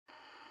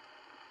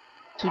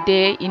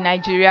Today in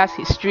Nigeria's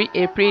history,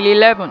 April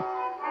 11.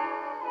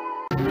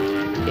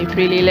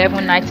 April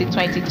 11,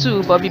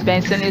 1922, Bobby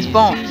Benson is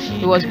born.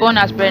 He was born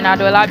as Bernard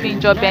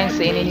Olabinjo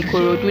Benson in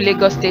Ikorodu,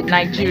 Lagos State,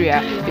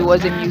 Nigeria. He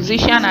was a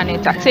musician, an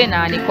entertainer,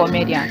 and a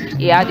comedian.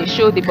 He had a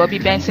show, The Bobby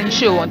Benson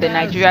Show, on the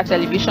Nigeria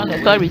Television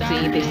Authority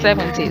in the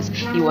 70s.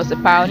 He was the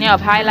pioneer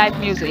of high-life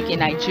music in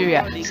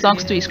Nigeria.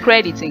 Songs to his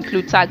credit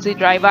include Taxi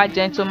Driver,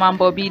 Gentleman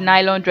Bobby,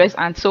 Nylon Dress,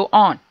 and so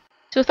on.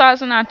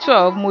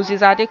 2012,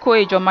 Moses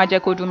Adekoye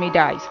Jomajekodumi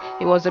dies.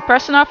 He was the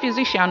personal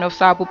physician of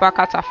Sir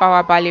Abubakar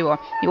Tafawa Balewa.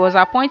 He was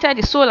appointed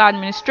the sole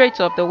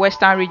administrator of the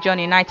Western region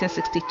in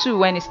 1962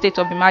 when a state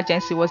of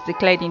emergency was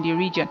declared in the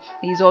region.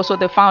 He is also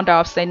the founder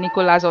of St.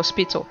 Nicholas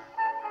Hospital.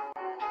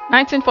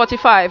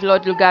 1945,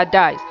 Lord Lugard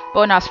dies.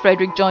 Born as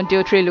Frederick John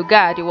Diltre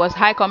Lugard, he was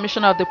High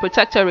Commissioner of the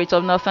Protectorate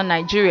of Northern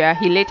Nigeria.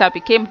 He later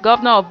became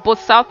governor of both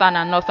Southern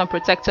and Northern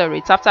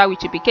Protectorates, after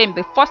which he became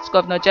the first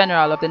Governor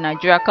General of the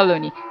Nigeria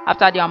colony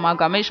after the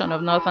amalgamation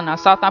of Northern and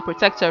Southern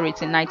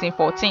Protectorates in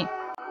 1914.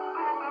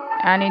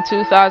 And in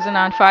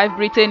 2005,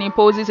 Britain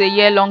imposes a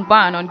year-long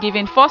ban on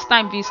giving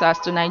first-time visas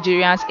to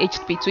Nigerians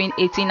aged between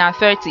 18 and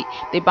 30.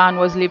 The ban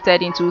was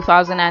lifted in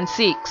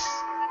 2006.